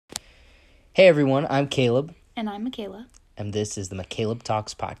Hey everyone, I'm Caleb. And I'm Michaela. And this is the McCaleb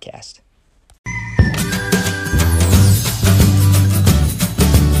Talks podcast.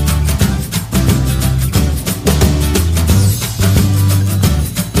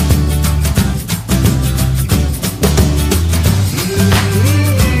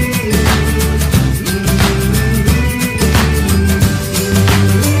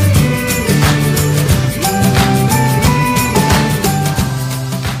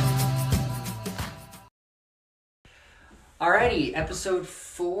 Alrighty, episode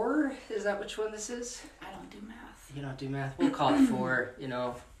 4. Is that which one this is? I don't do math. You don't do math? We'll call it 4,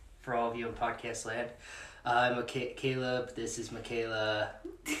 for all of you in podcast land. I'm Caleb. This is Michaela.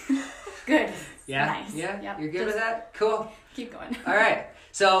 Good. Yeah? Nice. Yeah? Yep. You're good with that? Cool. Keep going. Alright.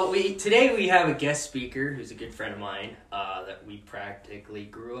 So today we have a guest speaker who's a good friend of mine that we practically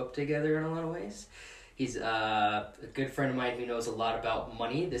grew up together in a lot of ways. He's a good friend of mine who knows a lot about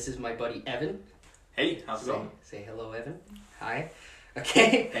money. This is my buddy Evan. Hey, how's it going? Say hello, Evan. Hi.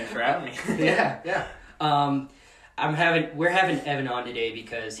 Okay. Thanks for having me. Yeah. We're having Evan on today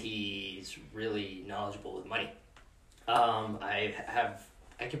because he's really knowledgeable with money. I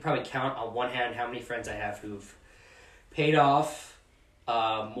could probably count on one hand how many friends I have who've paid off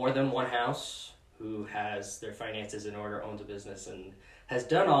more than one house, who has their finances in order, owns a business, and has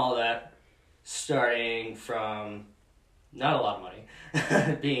done all that starting from not a lot of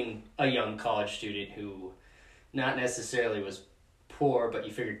money, being a young college student who not necessarily was poor, but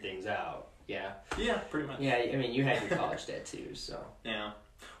you figured things out. Yeah. Yeah, pretty much. Yeah, I mean, you had your college debt too, so. Yeah.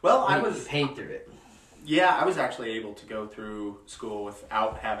 Well, You paid through it. Yeah, I was actually able to go through school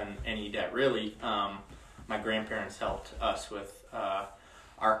without having any debt, really. My grandparents helped us with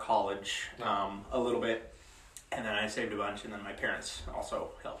our college a little bit, and then I saved a bunch, and then my parents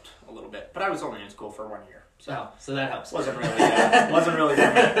also helped a little bit. But I was only in school for 1 year. So that helps. Wasn't really for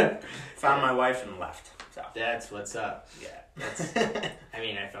me. Found my wife and left. So That's what's up. yeah,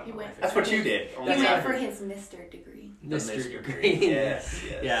 I found my wife. that's what you did. He went for his Mr. degree. Mr. Degree. Yes.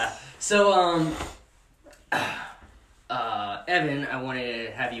 Yeah. So, Evan, I wanted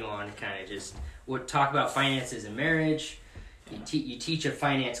to have you on to kind of just talk about finances and marriage. You teach a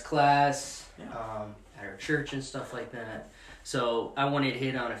finance class at our church and stuff like that. So I wanted to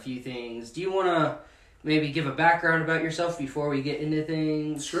hit on a few things. Do you want to maybe give a background about yourself before we get into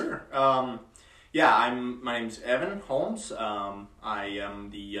things? Sure. My name's Evan Holmes. I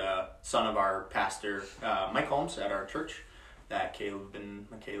am the son of our pastor, Mike Holmes, at our church that Caleb and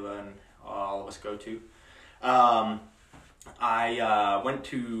Michaela and all of us go to. I went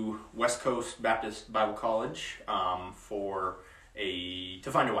to West Coast Baptist Bible College to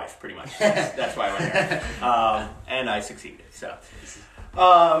find a wife, pretty much. That's why I went there. And I succeeded. So,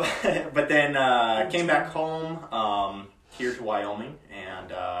 but then came back home here to Wyoming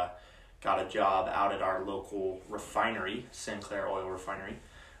and got a job out at our local refinery, Sinclair Oil Refinery.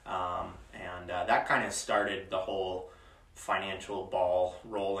 And that kind of started the whole financial ball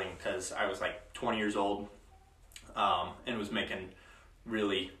rolling because I was like 20 years old and was making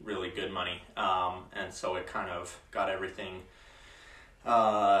really, really good money. And so it kind of got everything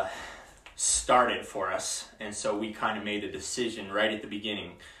started for us. And so we kind of made a decision right at the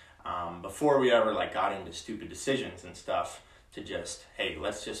beginning, before we ever got into stupid decisions and stuff, to just, hey,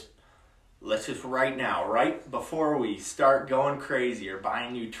 let's just right now, right before we start going crazy or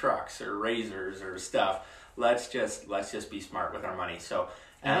buying new trucks or razors or stuff, let's just be smart with our money. So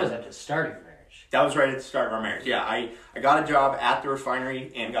that was at the start of your marriage. That was right at the start of our marriage. Yeah, I got a job at the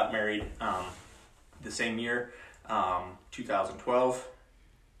refinery and got married the same year, 2012.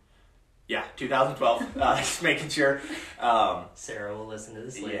 Yeah, 2012. Just making sure. Sarah will listen to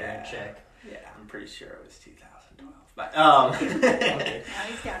this later and check. Yeah, I'm pretty sure it was 2012. But Okay. Now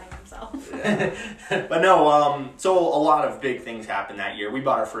he's counting himself. But no, so a lot of big things happened that year. We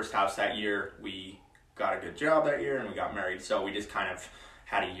bought our first house that year. We got a good job that year, and we got married. So we just kind of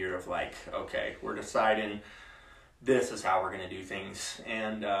had a year of okay, we're deciding this is how we're going to do things.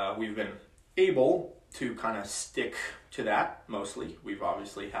 And we've been able to kind of stick to that mostly. We've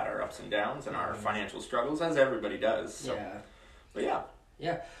obviously had our ups and downs and our financial struggles, as everybody does. So. Yeah. But yeah.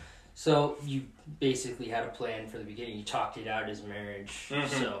 Yeah. So you basically had a plan for the beginning. You talked it out as marriage.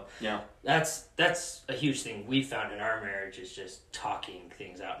 Mm-hmm. So yeah, that's a huge thing we found in our marriage, is just talking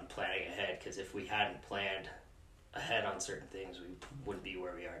things out and planning ahead. Because if we hadn't planned ahead on certain things, we wouldn't be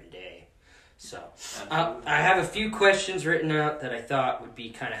where we are today. So I have a few questions written out that I thought would be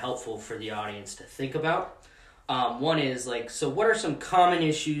kind of helpful for the audience to think about. One is so what are some common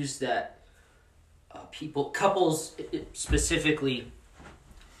issues that couples specifically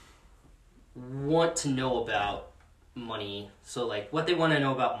want to know about money? So what they want to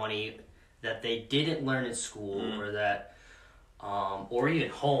know about money that they didn't learn in school or that, or even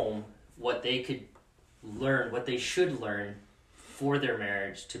home, what they could learn, what they should learn for their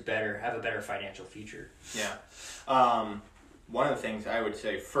marriage to have a better financial future. Yeah. One of the things I would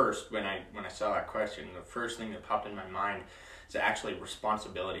say first when I saw that question, the first thing that popped in my mind is actually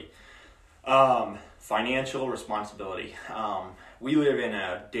responsibility. Financial responsibility. We live in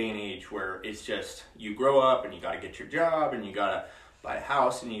a day and age where it's just you grow up and you got to get your job and you got to buy a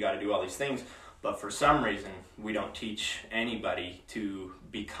house and you got to do all these things. But for some reason, we don't teach anybody to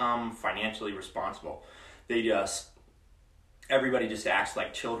become financially responsible. Everybody just acts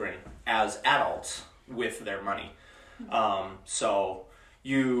like children as adults with their money. So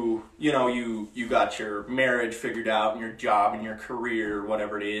you got your marriage figured out and your job and your career,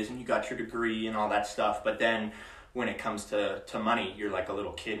 whatever it is, and you got your degree and all that stuff. But then when it comes to money, you're like a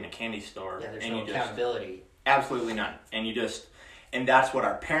little kid in a candy store. Yeah, there's and no accountability. Absolutely none. And that's what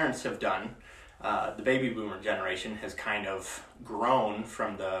our parents have done. The baby boomer generation has kind of grown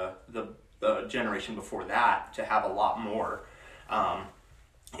from the generation before that to have a lot more.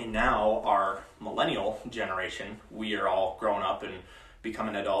 And now our millennial generation, we are all grown up and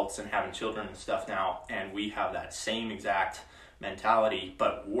becoming adults and having children and stuff now, and we have that same exact mentality,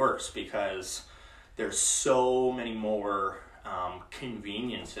 but worse because there's so many more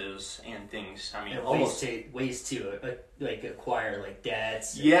conveniences and things. I mean, And almost ways to like acquire like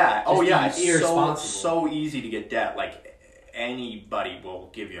debts. yeah. Oh yeah, Just it's be irresponsible. so easy to get debt. Like anybody will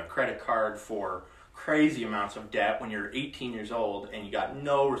give you a credit card for crazy amounts of debt when you're 18 years old and you got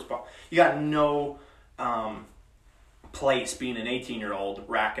no place being an 18-year-old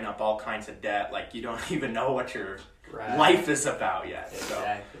racking up all kinds of debt. Like you don't even know what your life is about yet.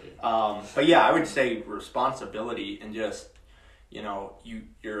 Exactly. So, but yeah, I would say responsibility and just,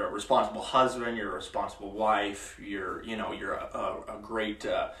 you're a responsible husband, you're a responsible wife, you're a great,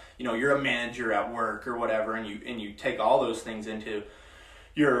 you're a manager at work or whatever, and you take all those things into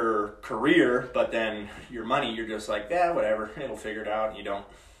your career, but then your money, you're just like, yeah, whatever, it'll figure it out, and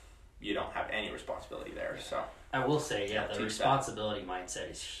you don't have any responsibility there. So I will say, the responsibility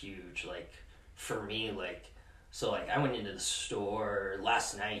mindset is huge. Like for me, I went into the store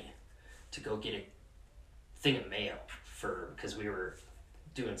last night to go get a thing of mayo because we were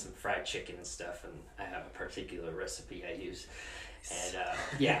doing some fried chicken and stuff, and I have a particular recipe I use.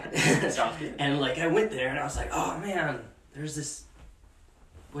 And Sounds good. And I went there and I was like, oh man, there's this,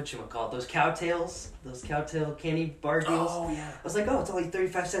 those cowtail candy bar deals. Oh yeah. I was like, oh, it's only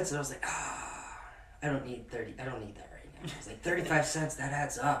 35 cents, and I was like, I don't need that right now. I was like, 35 cents, that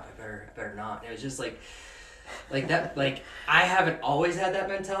adds up. I better not. And it was just like that. I haven't always had that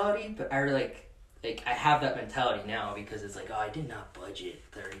mentality, but I have that mentality now because it's I did not budget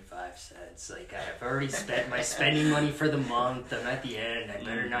 35 cents. I've already spent my spending money for the month. I'm at the end. I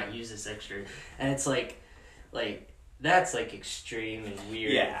better not use this extra. And it's that's extreme and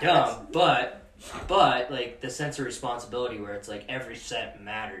weird and dumb. But the sense of responsibility where it's every cent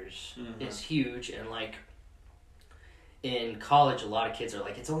matters is huge. And in college, a lot of kids are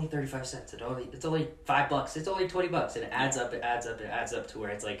it's only 35 cents. It's only $5. It's only $20, and it adds up to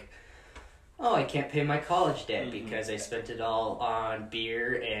where it's oh, I can't pay my college debt because I spent it all on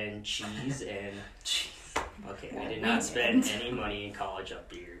beer and cheese and okay, I did not spend any money in college on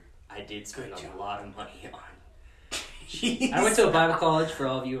beer. I did spend a lot of money on cheese. I went to a Bible college for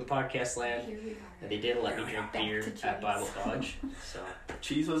all of you in podcast land. Here we are. And they didn't let me drink beer at Bible college. So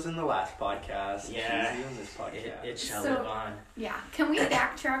Cheese was in the last podcast. Yeah. Cheese is in this podcast. it shall So- live on. Yeah. Can we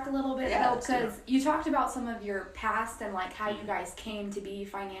backtrack a little bit Yeah, though? let's do it. Because you talked about some of your past and how you guys came to be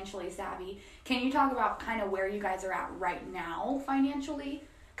financially savvy. Can you talk about kind of where you guys are at right now financially?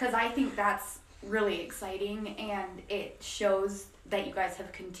 Because I think that's really exciting and it shows that you guys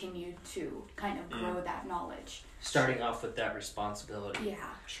have continued to kind of grow that knowledge. Starting off with that responsibility. Yeah.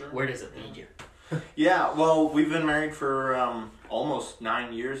 Sure. Where does it lead you? Yeah, well, we've been married for almost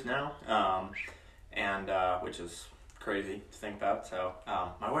 9 years now, and which is crazy to think about. So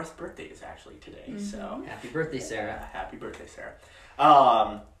my wife's birthday is actually today. So Happy birthday, Sarah. happy birthday, Sarah.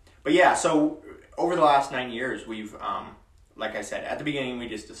 But yeah, so over the last 9 years, we've like I said at the beginning, we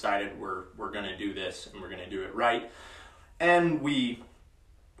just decided we're gonna do this and we're gonna do it right, and we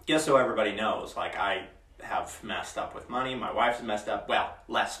just so everybody knows, I have messed up with money. My wife's messed up. Well,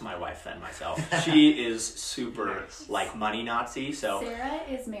 less my wife than myself. She is super like money Nazi. So Sarah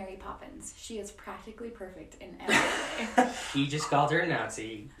is Mary Poppins. She is practically perfect in every way. He just called her a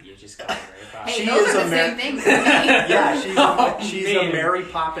Nazi. You just called her a Poppins. Hey, She those is are the a same things to me. yeah, she's man. a Mary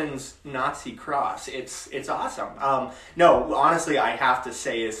Poppins Nazi cross. It's awesome. No, honestly, I have to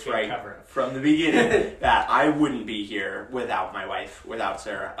say this Can't right cover it. from the beginning that I wouldn't be here without my wife, without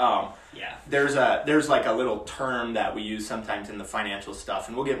Sarah. Yeah. There's like a little term that we use sometimes in the financial stuff,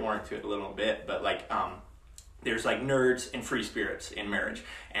 and we'll get more into it a little bit, but like there's like nerds and free spirits in marriage,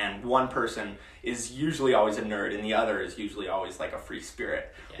 and one person is usually always a nerd and the other is usually always like a free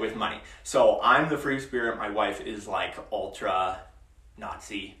spirit with money. So I'm the free spirit, my wife is like ultra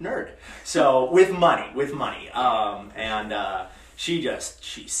Nazi nerd. So with money. She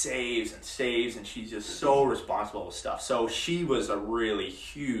saves and saves, and she's just so responsible with stuff. So she was a really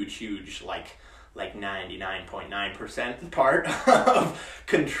huge like 99.9% part of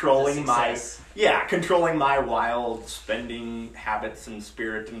controlling controlling my wild spending habits and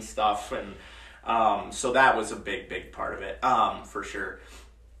spirit and stuff. And so that was a big part of it, for sure.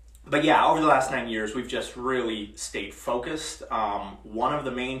 But yeah, over the last 9 years, we've just really stayed focused. One of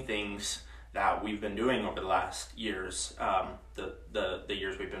the main things that we've been doing over the last years, the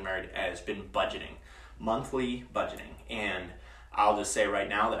years we've been married, has been budgeting, monthly budgeting. And I'll just say right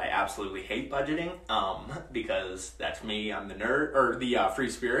now that I absolutely hate budgeting, because that's me. I'm the nerd, or the free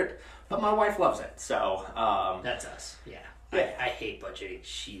spirit, but my wife loves it. So That's us. Yeah. Yeah. I hate budgeting.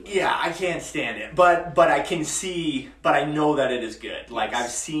 She loves yeah, I can't stand it, but I can see, but I know that it is good. Like, Yes.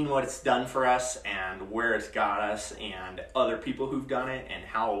 I've seen what it's done for us and where it's got us, and other people who've done it, and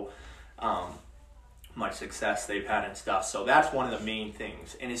how much success they've had and stuff. So that's one of the main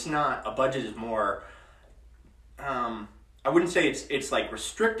things. And it's not, a budget is more, I wouldn't say it's like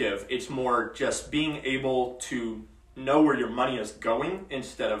restrictive. It's more just being able to know where your money is going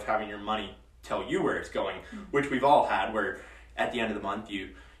instead of having your money tell you where it's going, which we've all had, where at the end of the month you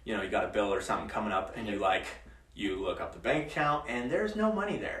got a bill or something coming up, and you look up the bank account and there's no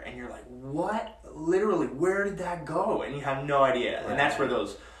money there, and you're like, what? Literally, where did that go? And you have no idea. Right. And that's where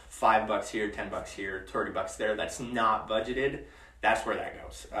those $5 here, $10 here, $30 there, that's not budgeted, that's where that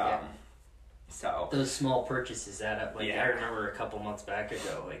goes. So those small purchases add up. Like, Yeah. I remember a couple months back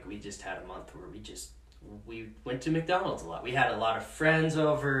ago, like, we just had a month where we went to McDonald's a lot. We had a lot of friends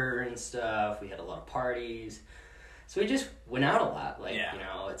over and stuff. We had a lot of parties. So we just went out a lot. Like, Yeah.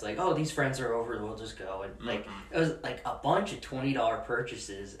 it's like, oh, these friends are over, we'll just go. And like, it was like a bunch of $20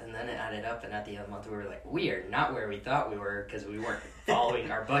 purchases, and then it added up, and at the end of the month we were like, we are not where we thought we were, because we weren't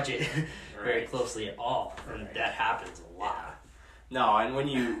following our budget very Right. closely at all. And Right. that happens a lot. No, and when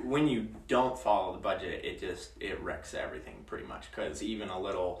you don't follow the budget, it wrecks everything pretty much, because even a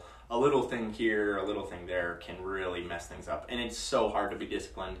little thing here, a little thing there can really mess things up, and it's so hard to be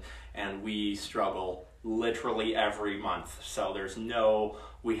disciplined, and we struggle literally every month. So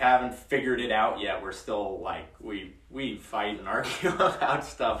we haven't figured it out yet. We're still like, we fight and argue about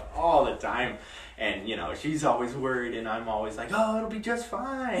stuff all the time, and she's always worried, and I'm always like, oh, it'll be just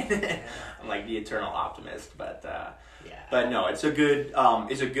fine. I'm like the eternal optimist, but no, it's a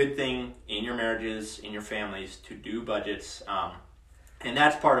good thing in your marriages, in your families, to do budgets, and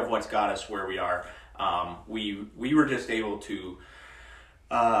that's part of what's got us where we are. We were just able to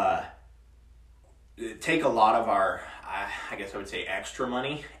take a lot of our, I guess I would say, extra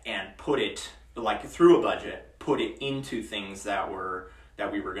money, and put it, like, through a budget, put it into things that we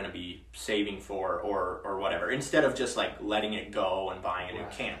were going to be saving for, or whatever, instead of just like letting it go and buying a new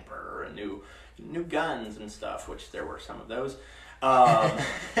camper or a new guns and stuff, which there were some of those. I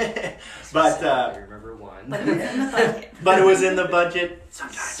But remember one. But it was in the budget. but it was in the budget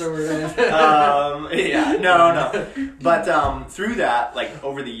sometimes. Sort of. Yeah, no. But through that, like,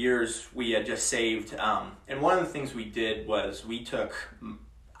 over the years, we had just saved. And one of the things we did was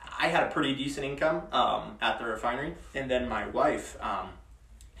I had a pretty decent income at the refinery, and then my wife,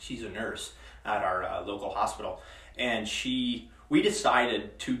 she's a nurse at our local hospital, and we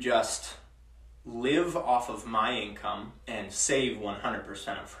decided to just live off of my income and save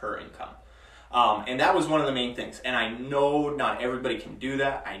 100% of her income. And that was one of the main things. And I know not everybody can do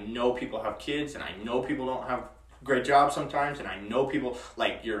that. I know people have kids, and I know people don't have great jobs sometimes, and I know people,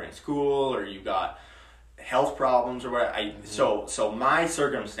 like, you're in school or you got health problems or what. So our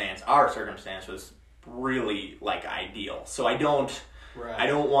circumstance was really, like, ideal. So I don't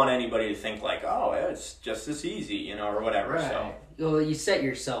want anybody to think like, oh, it's just this easy, or whatever. Right. So Well, you set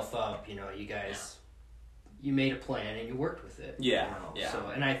yourself up, you guys, you made a plan and you worked with it. Yeah, you know? yeah.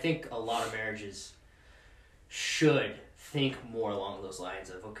 So, and I think a lot of marriages should think more along those lines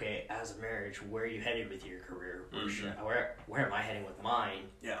of, okay, as a marriage, where are you headed with your career? Where am I heading with mine?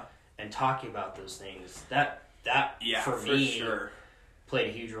 Yeah. And talking about those things, that for me sure. played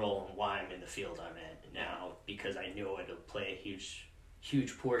a huge role in why I'm in the field I'm in now, because I know it'll play a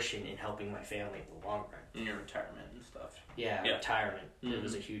huge portion in helping my family in the long run. In your retirement and stuff. Yeah. Retirement. Mm-hmm. It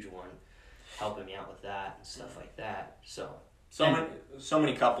was a huge one, helping me out with that and stuff like that. So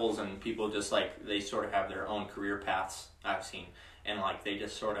many couples and people just like, they sort of have their own career paths, I've seen, and like they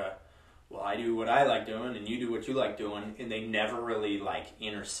just sort of, well, I do what I like doing and you do what you like doing, and they never really like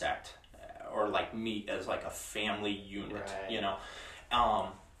intersect or like meet as like a family unit, right. you know.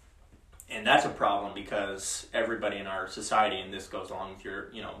 And that's a problem because everybody in our society, and this goes along with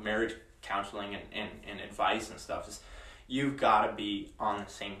your, you know, marriage counseling and advice and stuff, is you've got to be on the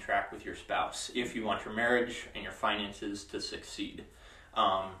same track with your spouse if you want your marriage and your finances to succeed.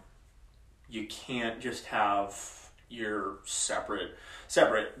 You can't just have your separate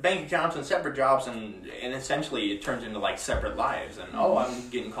bank accounts and separate jobs, and essentially it turns into like separate lives. And I'm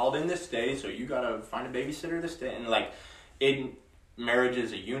getting called in this day, so you got to find a babysitter this day. And like, marriage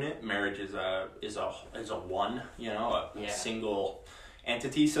is a unit. Marriage is a one, you know, a single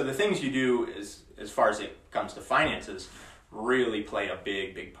entity. So the things you do is, as far as it comes to finances, really play a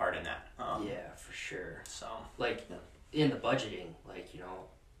big part in that. For sure. So like in the budgeting, like, you know,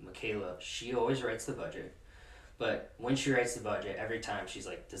 Michaela, she always writes the budget, but when she writes the budget, every time she's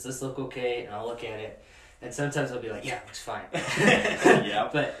like, does this look okay? And I'll look at it, and sometimes I'll be like, yeah, it looks fine. Yeah.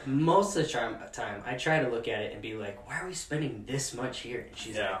 But most of the time, I try to look at it and be like, why are we spending this much here? And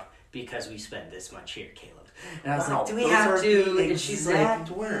she's like, because we spend this much here, Caleb. And I was like, do we have to? And she's like,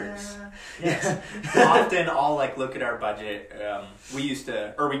 words. Yeah. Yes. Often I'll like look at our budget. We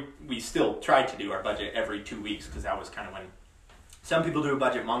still try to do our budget every 2 weeks, because that was kind of when some people do a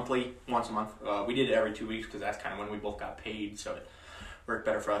budget monthly, once a month. We did it every 2 weeks because that's kind of when we both got paid, so it worked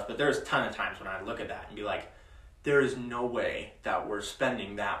better for us. But there's a ton of times when I look at that and be like, there is no way that we're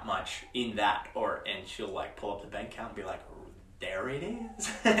spending that much in that, and she'll like pull up the bank account and be like, there it is.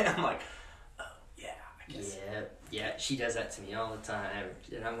 I'm like, oh yeah, I guess. Yeah, she does that to me all the time,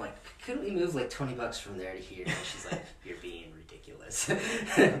 and I'm like, couldn't we move like $20 from there to here? And she's like, you're being ridiculous.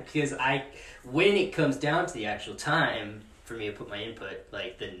 Because when it comes down to the actual time for me to put my input,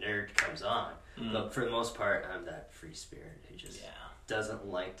 like, the nerd comes on. But for the most part, I'm that free spirit who just doesn't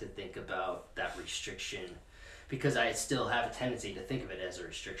like to think about that restriction, because I still have a tendency to think of it as a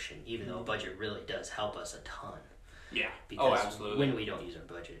restriction, even though a budget really does help us a ton. Yeah. Because absolutely. when we don't use our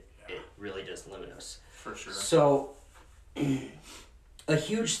budget, it really does limit us. For sure. So, a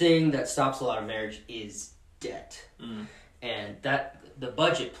huge thing that stops a lot of marriage is debt. And that the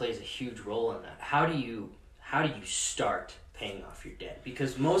budget plays a huge role in that. How do you start paying off your debt?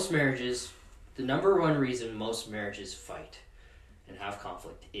 Because most marriages, the number one reason most marriages fight and have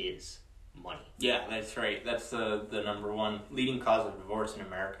conflict is money. Yeah, that's right. That's the number one leading cause of divorce in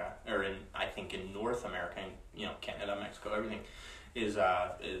America, or I think in North America, and, you know, Canada, Mexico, everything is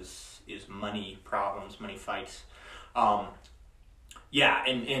money problems, money fights.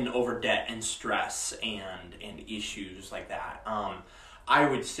 And over debt and stress and issues like that. I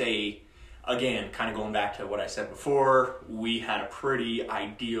would say, again, kind of going back to what I said before, we had a pretty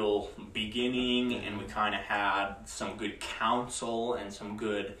ideal beginning, and we kind of had some good counsel and some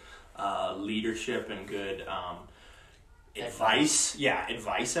good leadership and good advice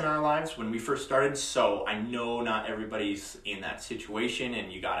in our lives when we first started. So I know not everybody's in that situation,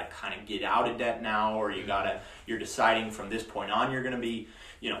 and you got to kind of get out of debt now, or you're deciding from this point on you're going to be,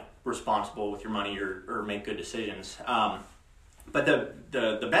 you know, responsible with your money or make good decisions. But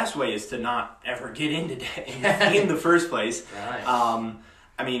the best way is to not ever get into debt in the first place. Right.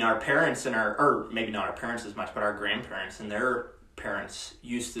 I mean, our parents or maybe not our parents as much, but our grandparents and their parents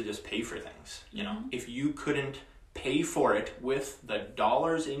used to just pay for things. You know, if you couldn't pay for it with the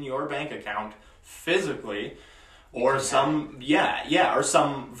dollars in your bank account physically, or some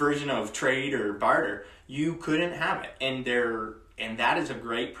version of trade or barter, you couldn't have it. And that is a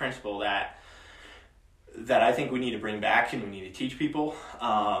great principle that I think we need to bring back and we need to teach people.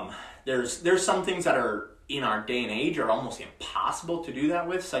 There's some things that are in our day and age are almost impossible to do that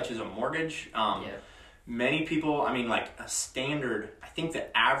with, such as a mortgage. Many people, I mean, like a standard, I think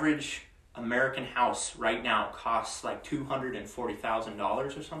the average American house right now costs like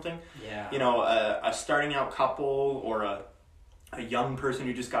 $240,000 or something. Yeah. You know, a starting out couple or a young person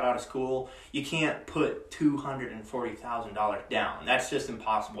who just got out of school, you can't put $240,000 down. That's just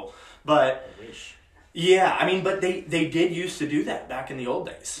impossible. But I wish. Yeah, I mean, but they did used to do that back in the old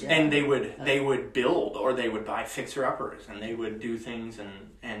days, and they would build, or they would buy fixer uppers, and they would do things,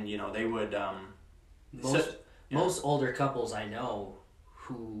 and you know, they would Most older couples I know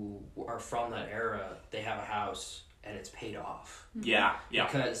who are from that era, they have a house and it's paid off. Yeah.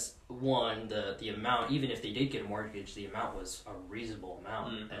 Because one, the amount, even if they did get a mortgage, the amount was a reasonable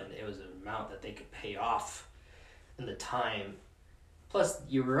amount, and it was an amount that they could pay off in the time. Plus,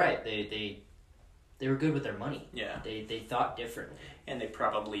 you were right, they were good with their money. Yeah. They thought differently. And they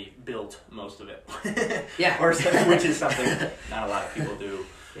probably built most of it. Yeah. Or which is something not a lot of people do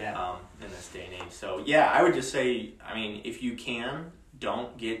in this day and age. So, yeah, I would just say, I mean, if you can,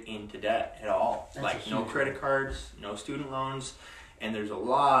 don't get into debt at all. That's like, no credit cards, no student loans. And there's a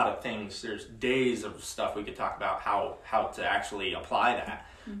lot of things. There's days of stuff we could talk about how to actually apply that.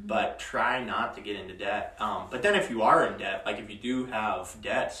 Mm-hmm. But try not to get into debt. But then if you are in debt, like if you do have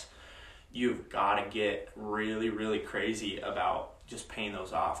debts, you've got to get really, really crazy about just paying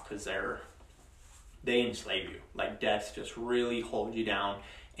those off, because they enslave you. Like, debts just really hold you down,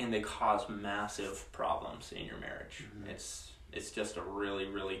 and they cause massive problems in your marriage. Mm-hmm. It's just a really,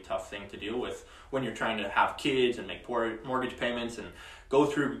 really tough thing to deal with when you're trying to have kids and make mortgage payments and go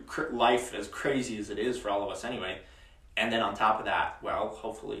through life as crazy as it is for all of us anyway. And then on top of that, well,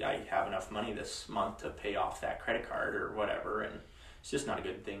 hopefully I have enough money this month to pay off that credit card or whatever, and it's just not a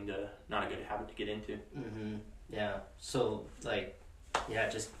good habit to get into. Mm-hmm. Yeah. So, like, yeah,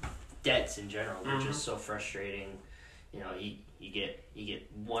 just debts in general. They're just so frustrating. You know, you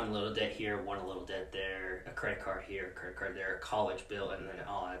get one little debt here, one little debt there, a credit card here, a credit card there, a college bill, and then it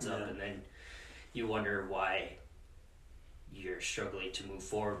all adds up, and then you wonder why you're struggling to move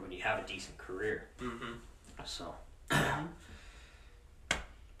forward when you have a decent career. Mm-hmm. So,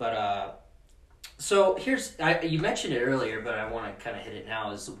 but so here's you mentioned it earlier, but I want to kind of hit it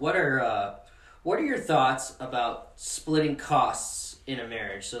now. Is what are your thoughts about splitting costs in a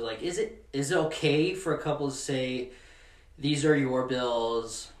marriage? So, like, is it okay for a couple to say, these are your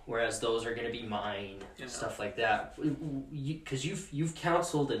bills, whereas those are going to be mine, stuff like that? Because you've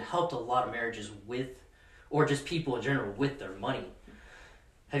counseled and helped a lot of marriages with, or just people in general, with their money.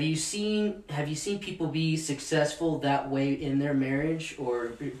 Have you seen people be successful that way in their marriage,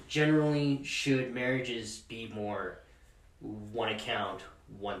 or generally should marriages be more one account,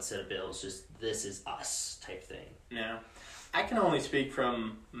 one set of bills, just this is us type thing? Yeah. I can only speak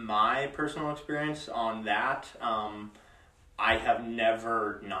from my personal experience on that. I have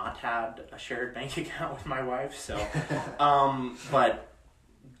never not had a shared bank account with my wife, so but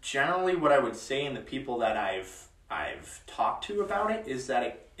generally what I would say in the people that I've talked to about it is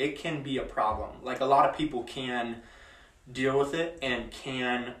that it can be a problem. Like, a lot of people can deal with it and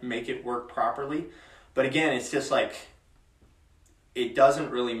can make it work properly, but again, it's just like, it doesn't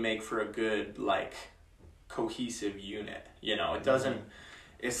really make for a good, like, cohesive unit. You know, it doesn't,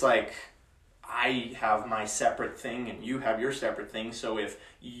 it's like, I have my separate thing and you have your separate thing, so if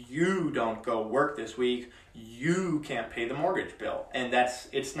you don't go work this week, you can't pay the mortgage bill. And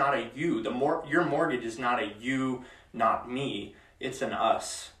it's not a you. Your mortgage is not a you, not me. It's an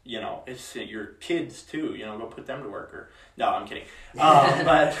us. You know, it's your kids too. You know, go put them to work. Or no, I'm kidding.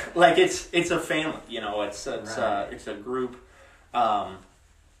 But like, it's a family. You know, it's a group.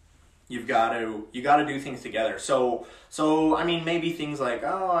 You got to do things together. So I mean, maybe things like,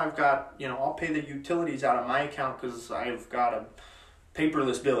 I've got, I'll pay the utilities out of my account because I've got a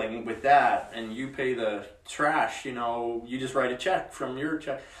paperless billing with that, and you pay the trash. You just write a check from your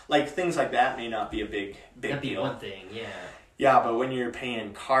check. Like, things like that may not be a big That'd deal. be one thing, yeah. Yeah, but when you're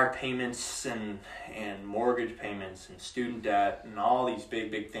paying car payments and mortgage payments and student debt and all these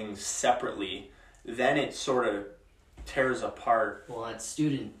big things separately, then it sort of tears apart. Well, that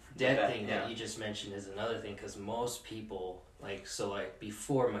student debt thing that you just mentioned is another thing, because most people, like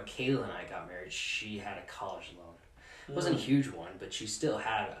before Michaela and I got married, she had a college loan. It wasn't a huge one, but she still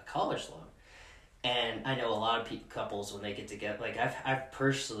had a college loan. And I know a lot of couples, when they get together, like, I've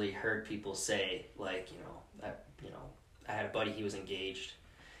personally heard people say, like, I had a buddy, he was engaged,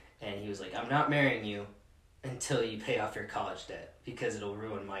 and he was like, I'm not marrying you until you pay off your college debt, because it'll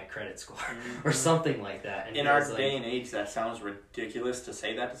ruin my credit score, or something like that. And in our day and age, that sounds ridiculous to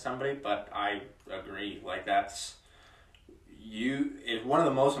say that to somebody, but I agree. Like, one of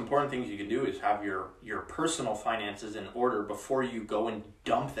the most important things you can do is have your personal finances in order before you go and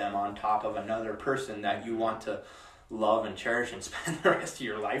dump them on top of another person that you want to love and cherish and spend the rest of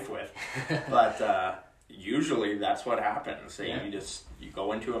your life with. But usually that's what happens. You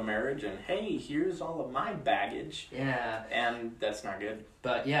go into a marriage and, hey, here's all of my baggage. Yeah. And that's not good.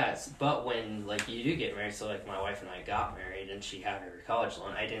 But but when, like, you do get married, so like my wife and I got married and she had her college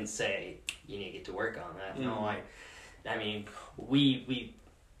loan, I didn't say, you need to get to work on that. Mm-hmm. No, I mean,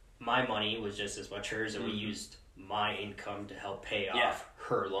 my money was just as much hers, and we used my income to help pay off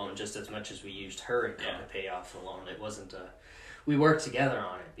her loan just as much as we used her income Yeah. to pay off the loan. It wasn't we worked together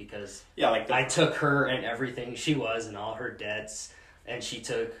on it because like I took her and everything she was and all her debts, and she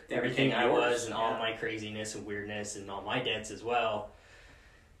took everything I was and all my craziness and weirdness and all my debts as well,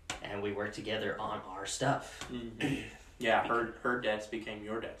 and we worked together on our stuff. Mm-hmm. Yeah, her debts became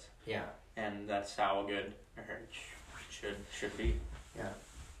your debts. Yeah. And that's how a good marriage should be. Yeah.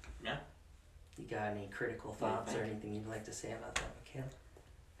 Yeah. You got any critical thoughts or anything you'd like to say about that, Michaela?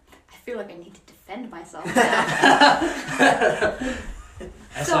 I feel like I need to defend myself. That's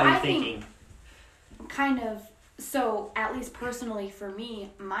So how you're I think- thinking. Kind of. So, at least personally for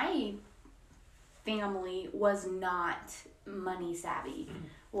me, my family was not money savvy.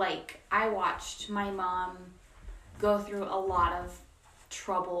 Like, I watched my mom go through a lot of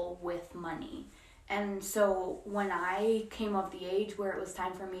trouble with money. And so when I came of the age where it was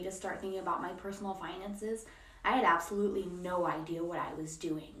time for me to start thinking about my personal finances, I had absolutely no idea what I was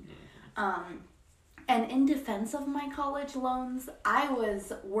doing. And in defense of my college loans, I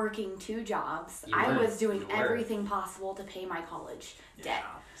was working 2 jobs. I was doing everything possible to pay my college debt.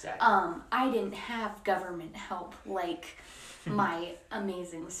 Exactly. I didn't have government help like my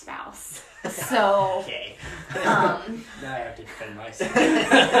amazing spouse. So, Okay. um, Now I have to defend myself.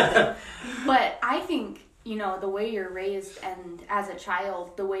 but I think, the way you're raised and as a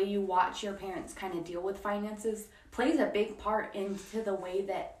child, the way you watch your parents kind of deal with finances plays a big part into the way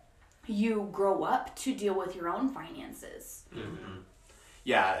that you grow up to deal with your own finances. Mm-hmm.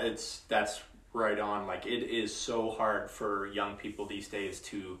 Yeah, that's right on. Like, it is so hard for young people these days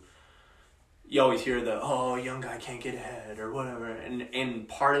to. You always hear young guy can't get ahead or whatever, and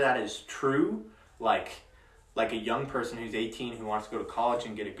part of that is true. Like a young person who's 18 who wants to go to college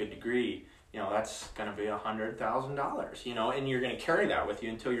and get a good degree, that's gonna be $100,000, and you're gonna carry that with you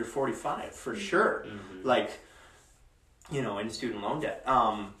until you're 45 for sure. Mm-hmm. Like, in student loan debt.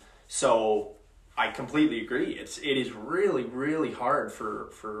 So I completely agree. It is really, really hard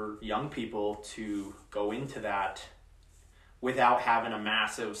for young people to go into that without having a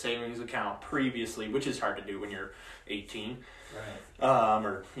massive savings account previously, which is hard to do when you're 18, Right.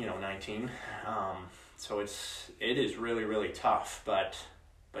 or 19. So it is really, really tough. But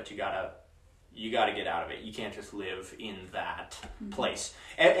you gotta get out of it. You can't just live in that place.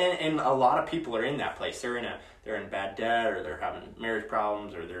 And a lot of people are in that place. They're in bad debt, or they're having marriage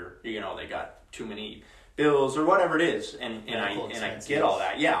problems, or they got too many bills or whatever it is. And I get all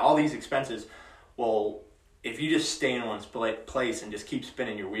that. Yeah, all these expenses. Well, if you just stay in one place and just keep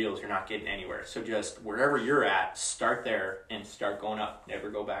spinning your wheels, you're not getting anywhere. So just wherever you're at, start there and start going up.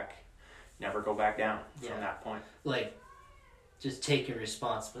 Never go back down from that point. Like, just taking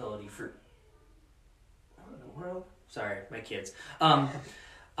responsibility for. What in the world? Sorry, my kids.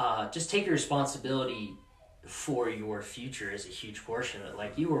 Just take your responsibility for your future is a huge portion of it.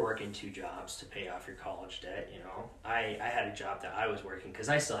 Like, you were working 2 jobs to pay off your college debt. I had a job that I was working because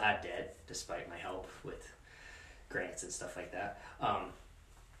I still had debt despite my help with grants and stuff like that.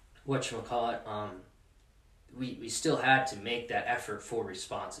 Whatchamacallit, we still had to make that effort for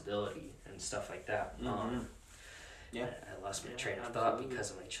responsibility and stuff like that. Yeah. I lost my train of thought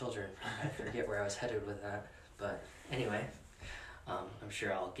because of my children. I forget where I was headed with that. But anyway, I'm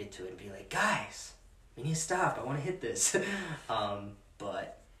sure I'll get to it and be like, guys, we need to stop. I want to hit this.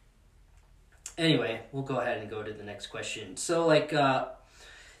 But anyway, we'll go ahead and go to the next question. So,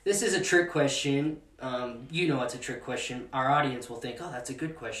 this is a trick question. It's a trick question. Our audience will think, oh, that's a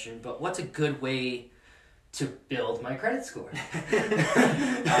good question, but what's a good way to build my credit score?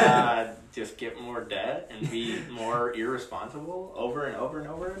 Just get more debt and be more irresponsible over and over and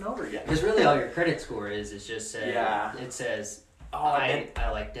over and over again. Because really all your credit score is just it says, I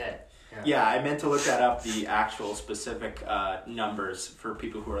like debt. Yeah, I meant to look that up, the actual specific numbers for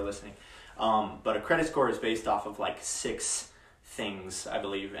people who are listening. But a credit score is based off of 6 things, I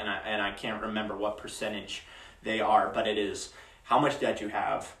believe, and I can't remember what percentage they are, but it is how much debt you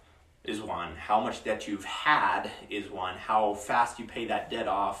have is 1, how much debt you've had is 1, how fast you pay that debt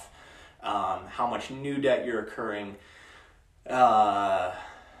off, how much new debt you're incurring,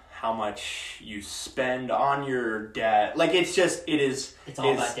 how much you spend on your debt. It's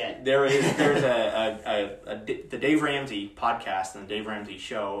all about debt. There's the Dave Ramsey podcast and the Dave Ramsey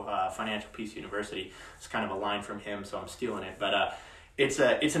show, Financial Peace University. It's kind of a line from him, so I'm stealing it. But it's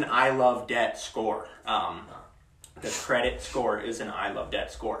an I love debt score. The credit score is an I love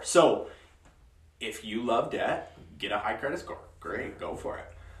debt score. So if you love debt, get a high credit score. Great, go for it.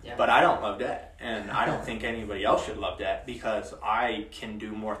 Yeah. But I don't love debt, and I don't think anybody else should love debt, because I can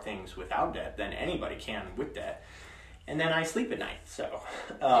do more things without debt than anybody can with debt. And then I sleep at night. So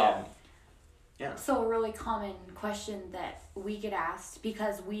Yeah. So a really common question that we get asked,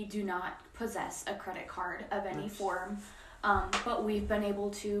 because we do not possess a credit card of any form, but we've been able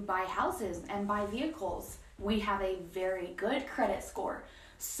to buy houses and buy vehicles. We have a very good credit score.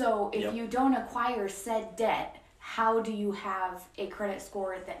 So if you don't acquire said debt, how do you have a credit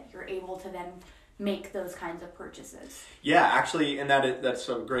score that you're able to then make those kinds of purchases? Yeah, actually, and that's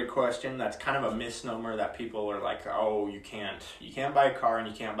a great question. That's kind of a misnomer that people are like, oh, you can't buy a car and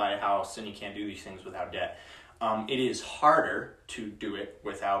you can't buy a house and you can't do these things without debt. It is harder to do it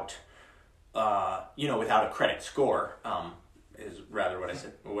without, without a credit score. Is rather what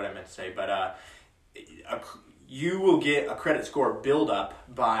I meant to say. But you will get a credit score build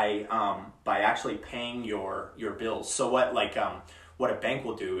up by actually paying your bills. So what a bank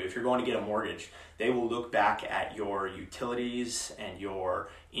will do, if you're going to get a mortgage, they will look back at your utilities and your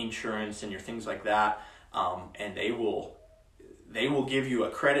insurance and your things like that, and they will give you a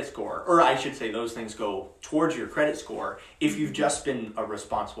credit score, or I should say those things go towards your credit score if you've just been a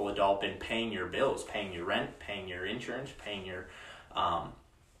responsible adult, been paying your bills, paying your rent, paying your insurance, paying your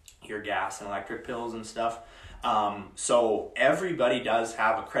gas and electric bills and stuff. So everybody does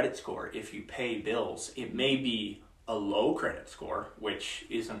have a credit score if you pay bills. It may be a low credit score, which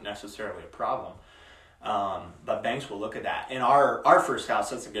isn't necessarily a problem, but banks will look at that. In our first house,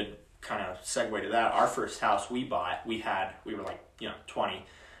 that's a good kind of segue to that. Our first house we bought, we were like 20.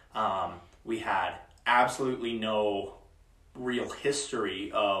 We had absolutely no real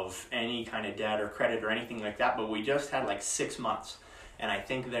history of any kind of debt or credit or anything like that, but we just had like 6 months, and I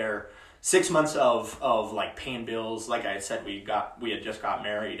think they're 6 months of like paying bills. Like I said, we had just got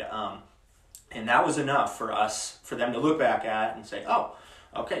married, and that was enough for them to look back at and say, oh,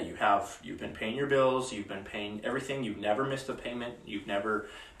 okay, you've been paying your bills, you've been paying everything, you've never missed a payment, you've never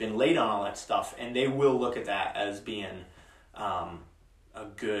been late on all that stuff, and they will look at that as being a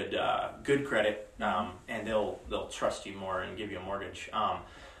good credit, and they'll trust you more and give you a mortgage.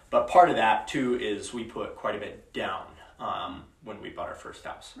 But part of that too is we put quite a bit down when we bought our first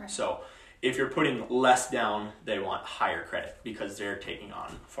house. Right. So if you're putting less down, they want higher credit because they're taking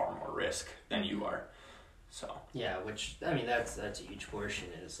on far more risk than you are. So yeah, which I mean that's a huge portion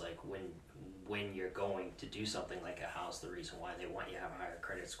is like when you're going to do something like a house, the reason why they want you to have a higher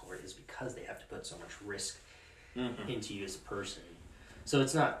credit score is because they have to put so much risk into you as a person. So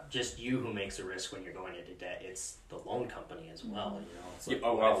it's not just you who makes a risk when you're going into debt; it's the loan company as well. It's like,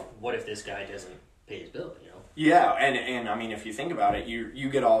 what if this guy doesn't pay his bill? Yeah, and I mean, if you think about it, you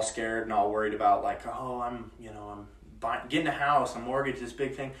get all scared and all worried about like, oh, I'm getting a house, a mortgage, this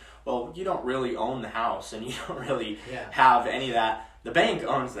big thing. Well, you don't really own the house, and you don't really have any of that. The bank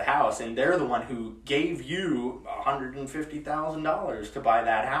owns the house, and they're the one who gave you $150,000 to buy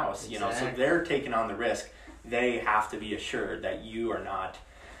that house. Exactly. So they're taking on the risk. They have to be assured that you are not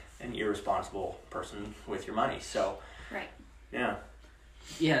an irresponsible person with your money. So, right. Yeah.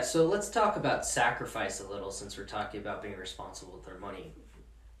 Yeah, so let's talk about sacrifice a little since we're talking about being responsible with our money.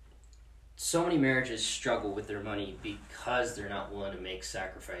 So many marriages struggle with their money because they're not willing to make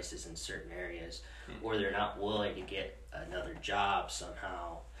sacrifices in certain areas, or they're not willing to get another job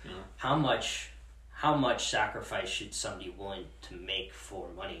somehow. How much sacrifice should somebody willing to make for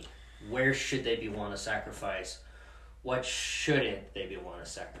money? Where should they be willing to sacrifice? What shouldn't they be willing to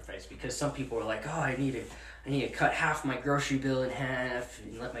sacrifice? Because some people are like, oh, I need to cut half my grocery bill in half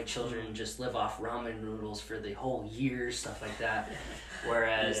and let my children just live off ramen noodles for the whole year, stuff like that.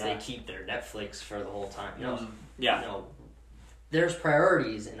 Whereas they keep their Netflix for the whole time. There's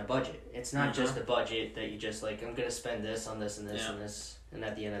priorities in a budget. It's not just a budget that you just like, I'm going to spend this on this and this and this, and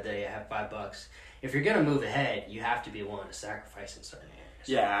at the end of the day, I have $5. If you're going to move ahead, you have to be willing to sacrifice in certain areas.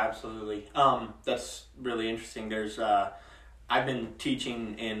 Yeah, absolutely. That's really interesting. There's I've been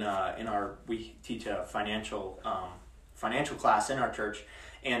teaching we teach a financial class in our church,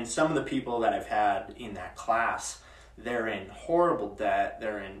 and some of the people that I've had in that class, they're in horrible debt,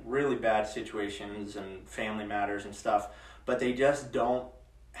 they're in really bad situations and family matters and stuff, but they just don't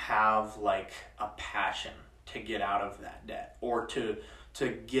have like a passion to get out of that debt or to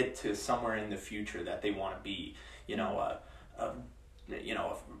get to somewhere in the future that they want to be, a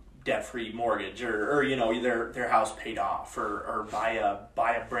debt-free mortgage or their house paid off or buy a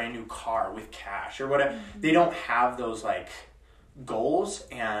brand new car with cash or whatever. They don't have those like goals,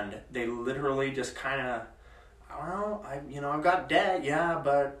 and they literally just kind of, I don't know, I've got debt,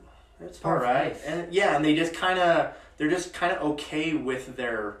 but it's all right. And and they just they're just kind of okay with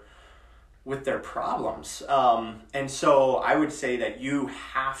their problems. And so I would say that you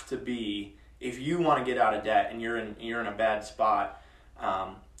have to be, if you want to get out of debt and you're in a bad spot,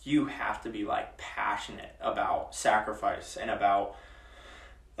 you have to be like passionate about sacrifice and about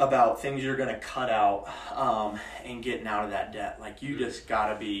about things you're going to cut out, and getting out of that debt. Like you just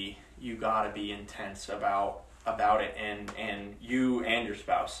gotta be intense about it, and you and your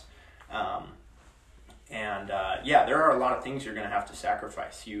spouse. There are a lot of things you're going to have to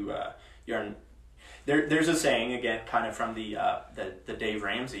sacrifice. There's a saying, again, kind of from the Dave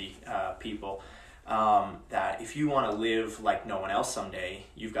Ramsey people, that if you want to live like no one else someday,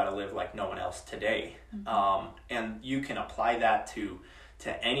 you've got to live like no one else today. And you can apply that to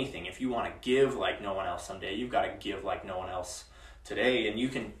anything. If you want to give like no one else someday, you've got to give like no one else today. And you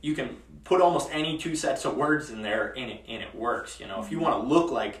can put almost any two sets of words in there, and it works. You know, if you want to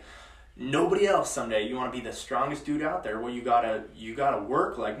look like nobody else someday, you want to be the strongest dude out there, well, you gotta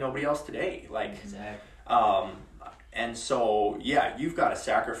work like nobody else today. Like, exactly. And so you've got to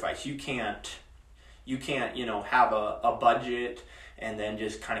sacrifice. You can't have a budget and then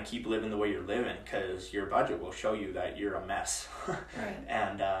just kind of keep living the way you're living, because your budget will show you that you're a mess. Right.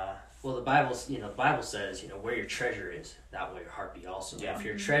 And well, the Bible says, where your treasure is, that will your heart be also. Yeah. If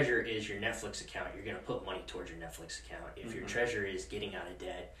your treasure is your Netflix account, you're going to put money towards your Netflix account. If your treasure is getting out of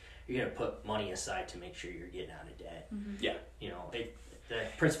debt, you're going to put money aside to make sure you're getting out of debt. Yeah. The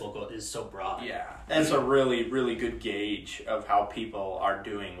principle is so broad. Yeah, that's a really, really good gauge of how people are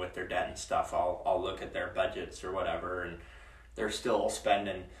doing with their debt and stuff. I'll look at their budgets or whatever, and they're still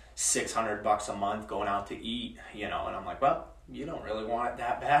spending $600 a month going out to eat, and I'm like, well, you don't really want it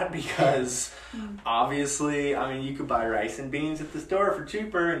that bad, because obviously, I mean, you could buy rice and beans at the store for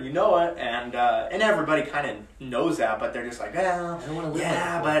cheaper, and you know it, and everybody kind of knows that, but they're just like, well, I don't want to live like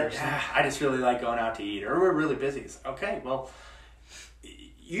a poor person. I just really like going out to eat, or we're really busy. It's okay, well,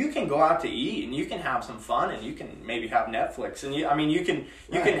 you can go out to eat and you can have some fun, and you can maybe have Netflix, and you can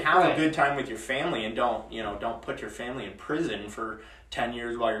have a good time with your family, and don't put your family in prison for 10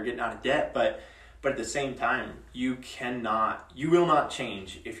 years while you're getting out of debt. But at the same time, you will not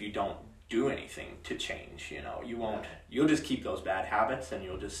change if you don't do anything to change. You won't. You'll just keep those bad habits, and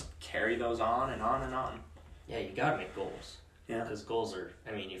you'll just carry those on and on and on. Yeah, you gotta make goals. Yeah. Because goals are,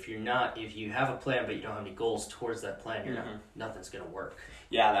 if you have a plan but you don't have any goals towards that plan, nothing's gonna work.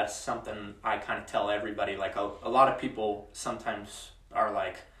 Yeah, that's something I kind of tell everybody. Like a lot of people sometimes are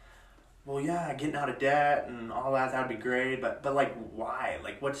like, well, yeah, getting out of debt and all that'd be great, but like, why?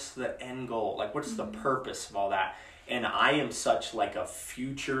 Like, what's the end goal? Like, what's the purpose of all that? And I am such like a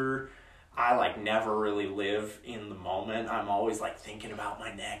future, I like never really live in the moment. I'm always like thinking about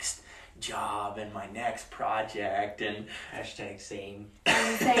my next job and my next project, and #same.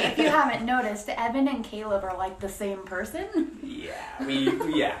 If you haven't noticed, Evan and Caleb are like the same person.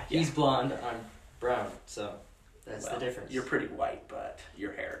 Yeah, He's blonde, I'm brown, so that's the difference. You're pretty white, but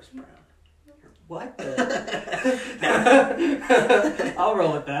your hair is brown. What the? I'll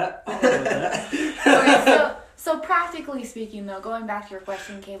roll with that. Okay, so practically speaking, though, going back to your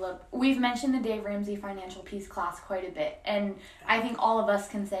question, Caleb, we've mentioned the Dave Ramsey Financial Peace class quite a bit, and I think all of us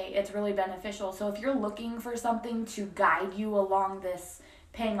can say it's really beneficial. So if you're looking for something to guide you along this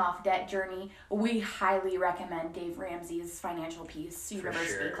paying off debt journey, we highly recommend Dave Ramsey's Financial Peace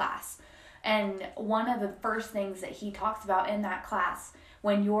University class. And one of the first things that he talks about in that class,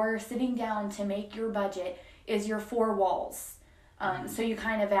 when you're sitting down to make your budget, is your 4 walls. So you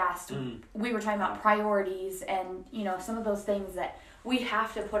kind of asked, we were talking about priorities and, some of those things that we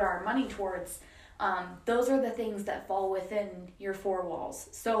have to put our money towards. Those are the things that fall within your 4 walls.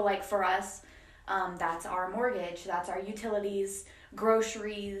 So like for us, that's our mortgage, that's our utilities,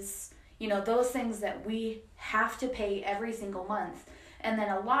 groceries, those things that we have to pay every single month. And then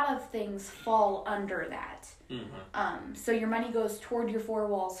a lot of things fall under that. So your money goes toward your 4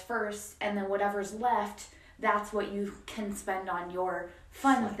 walls first, and then whatever's left, that's what you can spend on your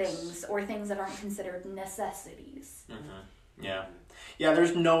fun things or things that aren't considered necessities. Yeah,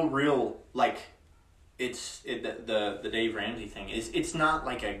 there's no real, like, the Dave Ramsey thing is, it's not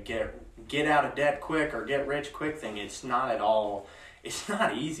like a get out of debt quick or get rich quick thing. It's not at all. It's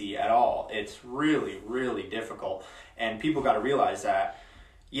not easy at all. It's really, really difficult, and people got to realize that.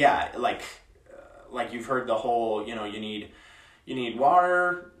 Yeah, like you've heard the whole, you need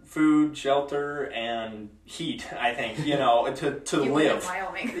water, food, shelter, and heat, I think, to You live. in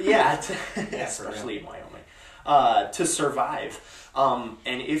Wyoming. Especially in Wyoming. To survive. And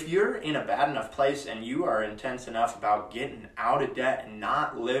if you're in a bad enough place and you are intense enough about getting out of debt and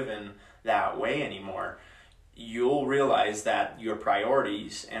not living that way anymore, you'll realize that your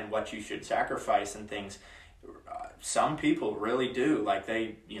priorities and what you should sacrifice and things, some people really do. Like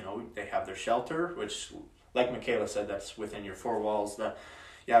they have their shelter, which, like Michaela said, that's within your 4 walls.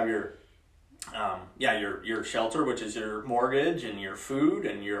 You have your shelter, which is your mortgage and your food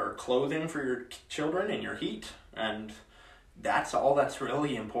and your clothing for your children and your heat. And that's all that's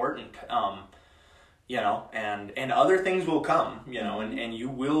really important. You know, and other things will come, you know, and you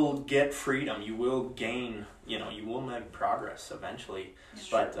will get freedom. You will gain, you know, you will make progress eventually.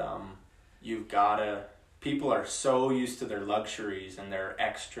 But you've got to, people are so used to their luxuries and their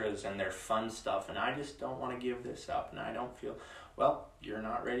extras and their fun stuff, and I just don't want to give this up, and I don't feel, well, you're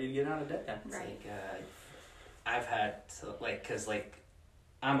not ready to get out of debt then. It's like, I've had to, like, because, like,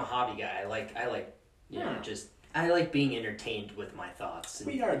 I'm a hobby guy. I like, you know, just, I like being entertained with my thoughts. And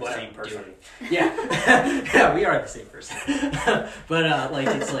We are the what same I'm person. doing. Yeah. Yeah, we are the same person. But, like,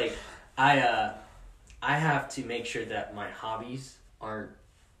 it's like, I have to make sure that my hobbies aren't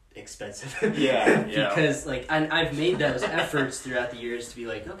expensive. Yeah. Because, like, I've made those efforts throughout the years to be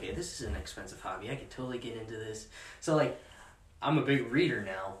like, okay, this is an expensive hobby. I can totally get into this. So, like, I'm a big reader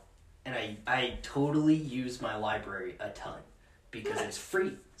now, and I totally use my library a ton because it's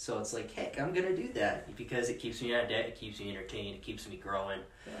free. So it's like, heck, I'm gonna do that because it keeps me out of debt, it keeps me entertained, it keeps me growing.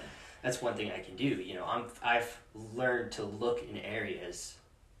 Yeah. That's one thing I can do. You know, I've learned to look in areas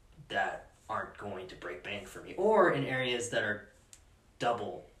that aren't going to break bank for me, or in areas that are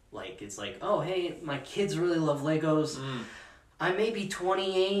double. Like, it's like, oh, hey, my kids really love Legos. I may be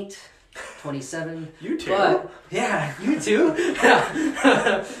 28, 27. You too. But, yeah, you too.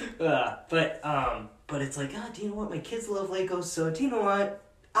 But it's like, oh, do you know what? My kids love Legos, so do you know what?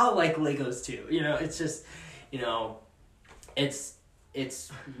 I'll like Legos too. You know, it's just, you know, it's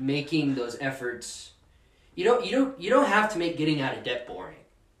making those efforts. You don't have to make getting out of debt boring.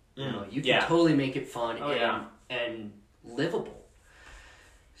 You know, you can totally make it fun and livable.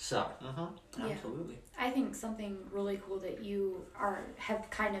 So, absolutely. I think something really cool that you have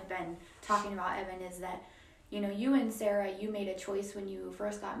kind of been talking about, Evan, is that, you know, you and Sarah, you made a choice when you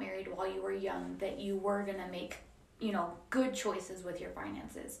first got married while you were young that you were going to make, you know, good choices with your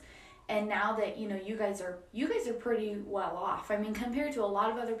finances. And now that, you know, you guys are pretty well off. I mean, compared to a lot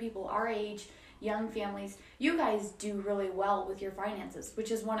of other people our age, young families, you guys do really well with your finances,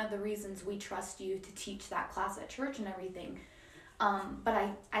 which is one of the reasons we trust you to teach that class at church and everything.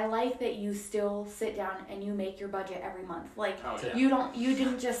 But I like that you still sit down and you make your budget every month. Like, you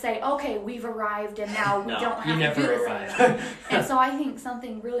didn't just say, okay, we've arrived and now we don't have to do this anymore. And so I think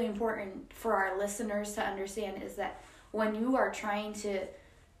something really important for our listeners to understand is that when you are trying to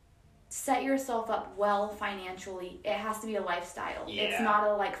set yourself up well financially, it has to be a lifestyle. Yeah. It's not a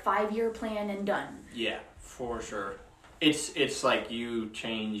 5-year plan and done. Yeah, for sure. It's like you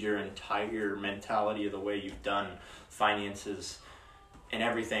change your entire mentality of the way you've done finances and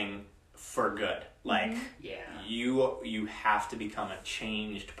everything for good. Like, you have to become a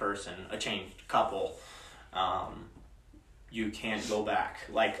changed person, a changed couple. You can't go back.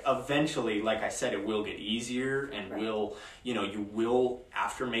 Like, eventually, like I said, it will get easier and you will,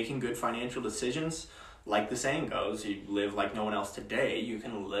 after making good financial decisions, like the saying goes, you live like no one else today, you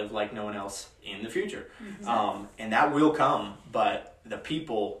can live like no one else in the future. Mm-hmm. And that will come, but the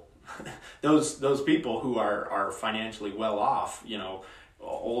people, those people who are financially well off, you know,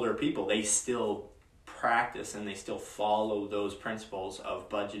 older people, they still practice and they still follow those principles of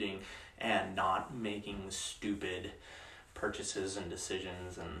budgeting and not making stupid purchases and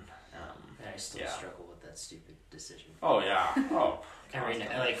decisions. And I still struggle with that stupid decision. Oh yeah. Oh,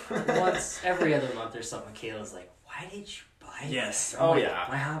 once every other month or something, Kayla's like, "Why did you buy this?" Oh like, yeah.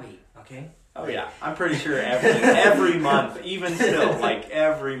 My hobby. Okay. Oh yeah. I'm pretty sure every month, even still, like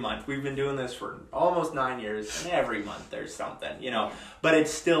every month, we've been doing this for almost 9 years, and every month there's something, you know. But it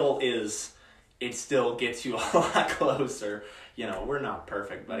still gets you a lot closer. You know, we're not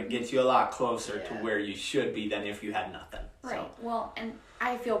perfect, but it gets you a lot closer to where you should be than if you had nothing. Right. So. Well, and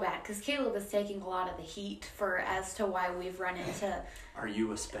I feel bad because Caleb is taking a lot of the heat as to why we've run into Are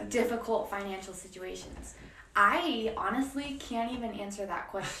you a spender? Difficult financial situations. I honestly can't even answer that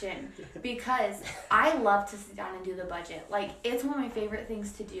question because I love to sit down and do the budget. Like, it's one of my favorite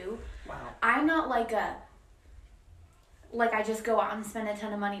things to do. Wow. I'm not like I just go out and spend a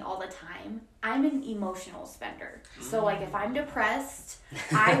ton of money all the time. I'm an emotional spender. So, if I'm depressed,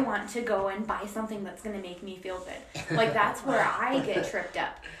 I want to go and buy something that's going to make me feel good. Like, that's where I get tripped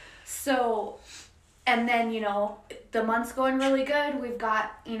up. So, and then, you know, the month's going really good. We've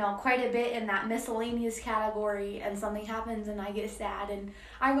got, you know, quite a bit in that miscellaneous category, and something happens and I get sad and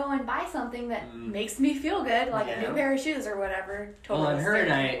I go and buy something that makes me feel good, like a new pair of shoes or whatever. Totally. Well, and her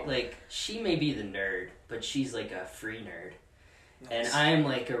and I, she may be the nerd, but she's like a free nerd. Nice. And I'm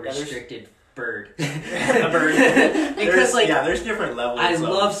like a restricted bird. A bird. Because, there's different levels. I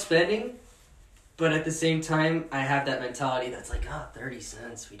love spending, But at the same time, I have that mentality that's like, 30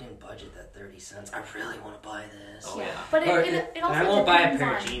 cents. We didn't budget that 30 cents. I really want to buy this. Oh, yeah. But Or it also and I won't buy a depends pair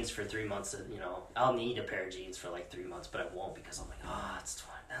on- of jeans for 3 months. I'll need a pair of jeans for like 3 months, but I won't because I'm like,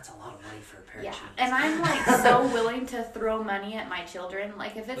 that's a lot of money for a pair of jeans. And I'm like so willing to throw money at my children.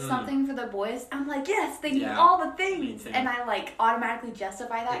 Like if it's something for the boys, I'm like, yes, they need all the things, and I like automatically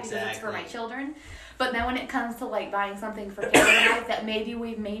justify that because it's for my children. But then when it comes to like buying something for Caleb and I that maybe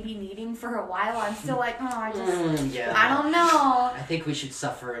we've needing for a while, I'm still like, I don't know. I think we should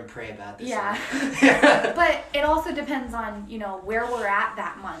suffer and pray about this. Yeah. But it also depends on, where we're at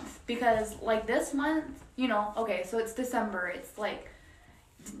that month. Because like this month, okay, so it's December. It's like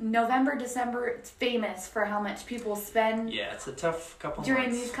November, December, it's famous for how much people spend. Yeah, it's a tough couple during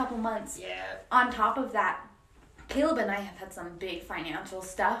months. these couple months. Yeah. On top of that, Caleb and I have had some big financial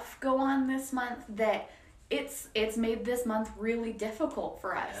stuff go on this month that it's made this month really difficult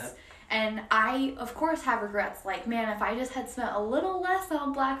for us. Yep. And I, of course, have regrets. Like, man, if I just had spent a little less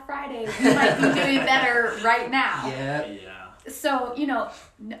on Black Friday, we might be doing better right now. Yeah. Yeah. So,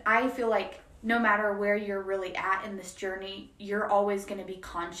 I feel like no matter where you're really at in this journey, you're always going to be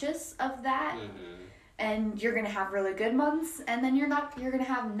conscious of that. Mm-hmm. And you're going to have really good months, and then you're going to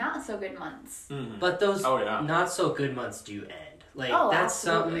have not so good months. Mm-hmm. But those Oh, yeah. not so good months do end. Like that's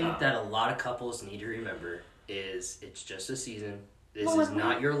absolutely. something that a lot of couples need to remember is it's just a season. This Well, is and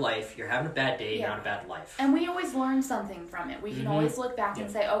not your life. You're having a bad day, Yeah. not a bad life. And we always learn something from it. We can Mhm. always look back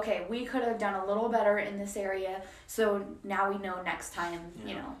and say, okay, we could have done a little better in this area, so now we know next time,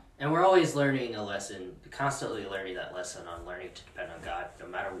 And we're always learning a lesson, constantly learning that lesson on learning to depend on God. No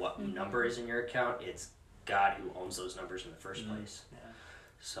matter what Mhm. number is in your account, it's God who owns those numbers in the first place. Yeah.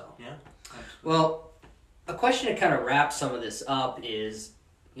 So, Yeah. Absolutely. well, a question to kind of wrap some of this up is,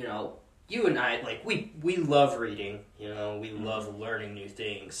 you and I, like, we love reading, we love learning new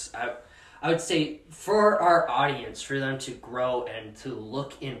things. I would say for our audience, for them to grow and to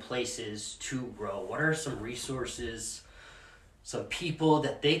look in places to grow, what are some resources, some people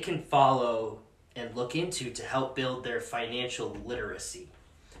that they can follow and look into to help build their financial literacy?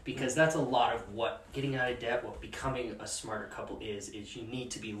 Because that's a lot of what getting out of debt, what becoming a smarter couple is you need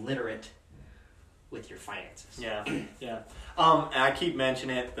to be literate with your finances. Yeah, yeah. And I keep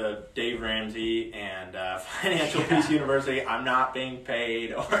mentioning it, the Dave Ramsey and Financial Peace University. I'm not being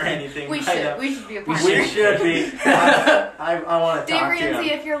paid or anything. we like should. that. We should be a We partner. should be. I want to Dave talk to Ramsey,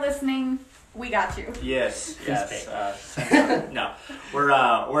 him. if you're listening, we got you. Yes, Please yes. No,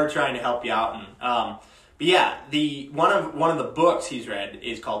 we're trying to help you out, and but yeah, the one of the books he's read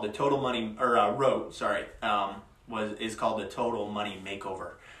is called the Total Money is called the Total Money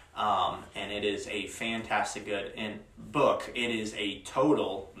Makeover, and it is a fantastic good book. It is a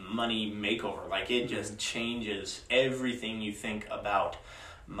total money makeover. Like it just changes everything you think about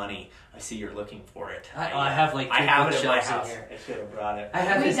money. I see you're looking for it. I have like 2 I have it in my bookshelves in house. here. I should have brought it. I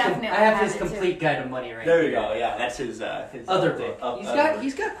have We his definitely I have have his it, too. complete guide to money right There here. you go. Yeah, that's his Other book. book.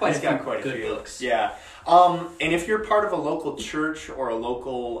 He's got quite He's a few got quite a good few books. Yeah. And if you're part of a local church or a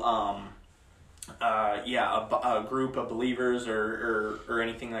local a group of believers or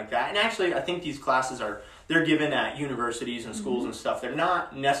anything like that. And actually, I think these classes they're given at universities and schools and stuff. They're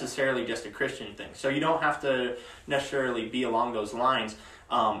not necessarily just a Christian thing. So you don't have to necessarily be along those lines.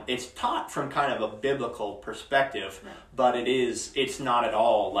 It's taught from kind of a biblical perspective, but it's not at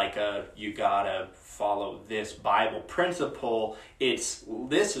all like you gotta follow this Bible principle. This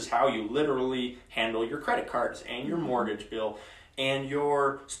is how you literally handle your credit cards and your mortgage bill and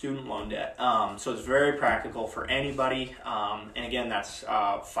your student loan debt. So it's very practical for anybody. And again, that's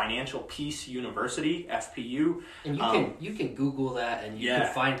Financial Peace University, FPU. And you can Google that and you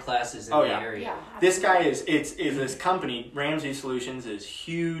can find classes in the area. Yeah, This guy is this company, Ramsey Solutions, is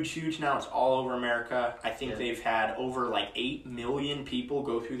huge now. It's all over America. I think they've had over like 8 million people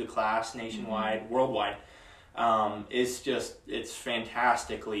go through the class nationwide, worldwide. It's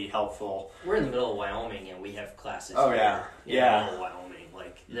fantastically helpful. We're in the middle of Wyoming and we have classes. Oh, here yeah. in Yeah. the middle of Wyoming.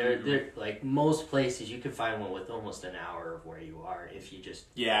 Like they're like most places you can find one with almost an hour of where you are if you just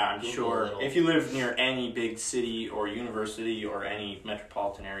I'm Google a sure. little. If you live near any big city or university or any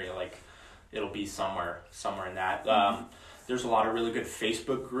metropolitan area, like it'll be somewhere in that. There's a lot of really good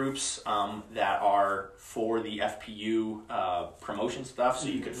Facebook groups that are for the FPU promotion stuff, so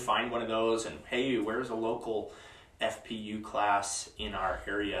you could find one of those and hey, where's a local FPU class in our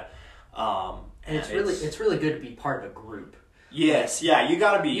area? and it's really good to be part of a group. Yes, yeah, you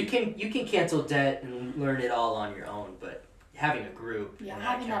gotta be. You can cancel debt and learn it all on your own, but having a group and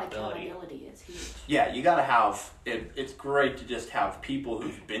having that accountability. accountability is huge. Yeah, you gotta have it. It's great to just have people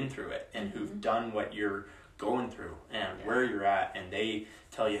who've been through it and who've done what you're going through and Yeah. where you're at, and they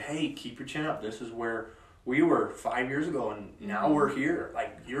tell you, hey, keep your chin up. This is where we were 5 years ago, and now we're here.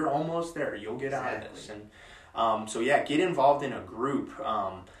 Like, you're almost there. You'll get out of this. And so yeah, get involved in a group.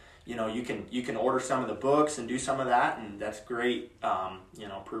 You know, you can order some of the books and do some of that, and that's great. You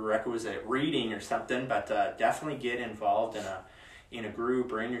know, prerequisite reading or something, but definitely get involved in a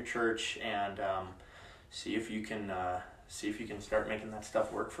group or in your church, and see if you can start making that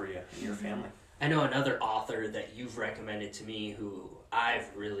stuff work for you and your family. I know another author that you've recommended to me who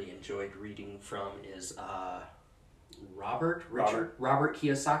I've really enjoyed reading from is Robert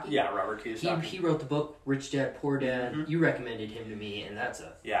Kiyosaki. Yeah, Robert Kiyosaki. He wrote the book Rich Dad Poor Dad. Mm-hmm. You recommended him to me, and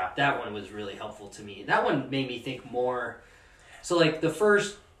Yeah. that one was really helpful to me. That one made me think more. So like the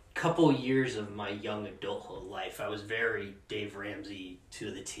first couple years of my young adulthood life, I was very Dave Ramsey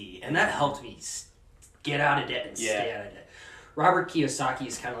to the T, and that helped me get out of debt and stay out of debt. Robert Kiyosaki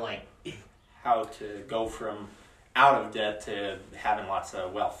is kind of like how to go from out of debt to having lots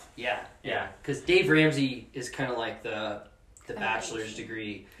of wealth. Yeah. Because Dave Ramsey is kind of like the bachelor's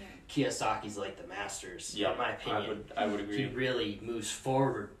degree. Yeah. Kiyosaki's like the master's. Yeah, in my opinion, I would agree. he really moves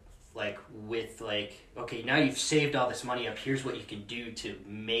forward, like with like, okay, now you've saved all this money up. Here's what you can do to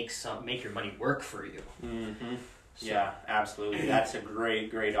make your money work for you. Mm-hmm. So- Yeah, absolutely. That's a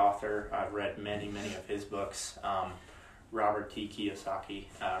great author. I've read many of his books. Robert T. Kiyosaki,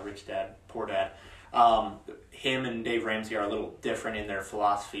 Rich Dad, Poor Dad. Him and Dave Ramsey are a little different in their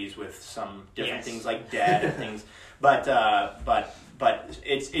philosophies with some different things like debt and things, but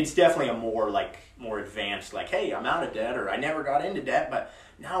it's definitely a more advanced, like, hey, I'm out of debt, or I never got into debt, but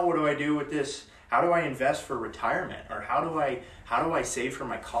now what do I do with this? How do I invest for retirement, or how do I save for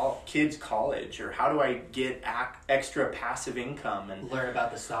my kids' college, or how do I get extra passive income and Learn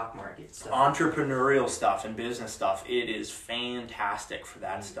about the stock market stuff. entrepreneurial stuff and business stuff? It is fantastic for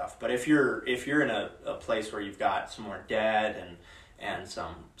that stuff. But if you're in a place where you've got some more debt and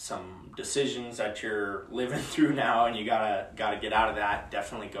some decisions that you're living through now, and you gotta get out of that,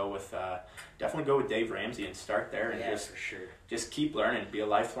 definitely go with Dave Ramsey and start there, and Yeah, for sure. just keep learning. Be a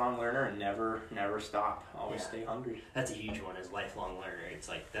lifelong learner and never stop. Always Yeah. stay hungry. That's a huge one as lifelong learner. It's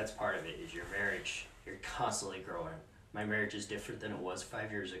like, that's part of it is your marriage. You're constantly growing. My marriage is different than it was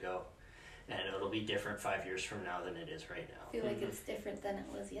 5 years ago, and it'll be different 5 years from now than it is right I now. feel like it's different than it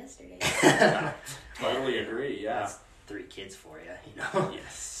was yesterday. Totally agree. Yeah. That's 3 kids for you, you know?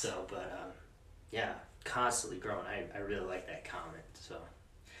 Yes. So, but, yeah, constantly growing. I really like that comment. So,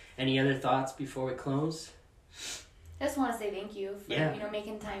 any other thoughts before we close? I just want to say thank you for Yeah.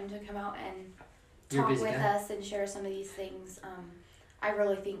 making time to come out and You're a talk busy with guy. us and share some of these things. I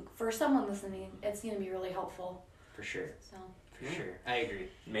really think for someone listening, it's going to be really helpful. For sure. So For sure. I agree.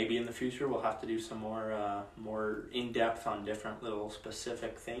 Maybe in the future we'll have to do some more in depth on different little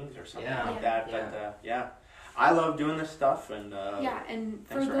specific things or something Yeah. like that. Yeah. But yeah, I love doing this stuff, and yeah, and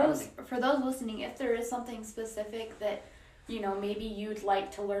thanks for for having those listening, if there is something specific that maybe you'd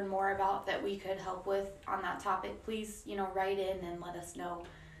like to learn more about that we could help with on that topic, please write in and let us know.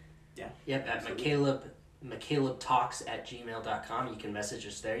 Yep, at McCalebtalks@gmail.com. You can message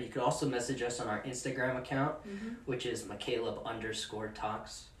us there. You could also message us on our Instagram account, which is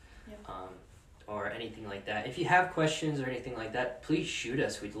McCaleb_talks. Yep. Or anything like that. If you have questions or anything like that, please shoot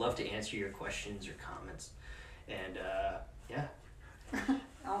us. We'd love to answer your questions or comments. And yeah.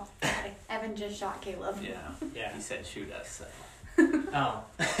 Oh, Evan just shot Caleb. Yeah. he said shoot us. So. Oh,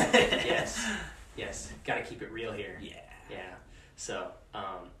 yes. Got to keep it real here. Yeah. So,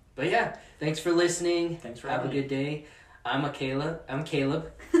 but yeah, thanks for listening. Thanks for Have a having me. good day. I'm Caleb.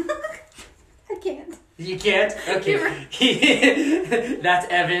 I can't. You can't? Okay. That's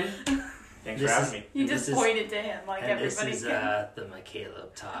Evan. Thanks for having me. You This just is- pointed to him like And everybody this is can. the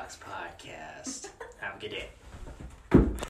McCaleb Talks podcast. Have a good day.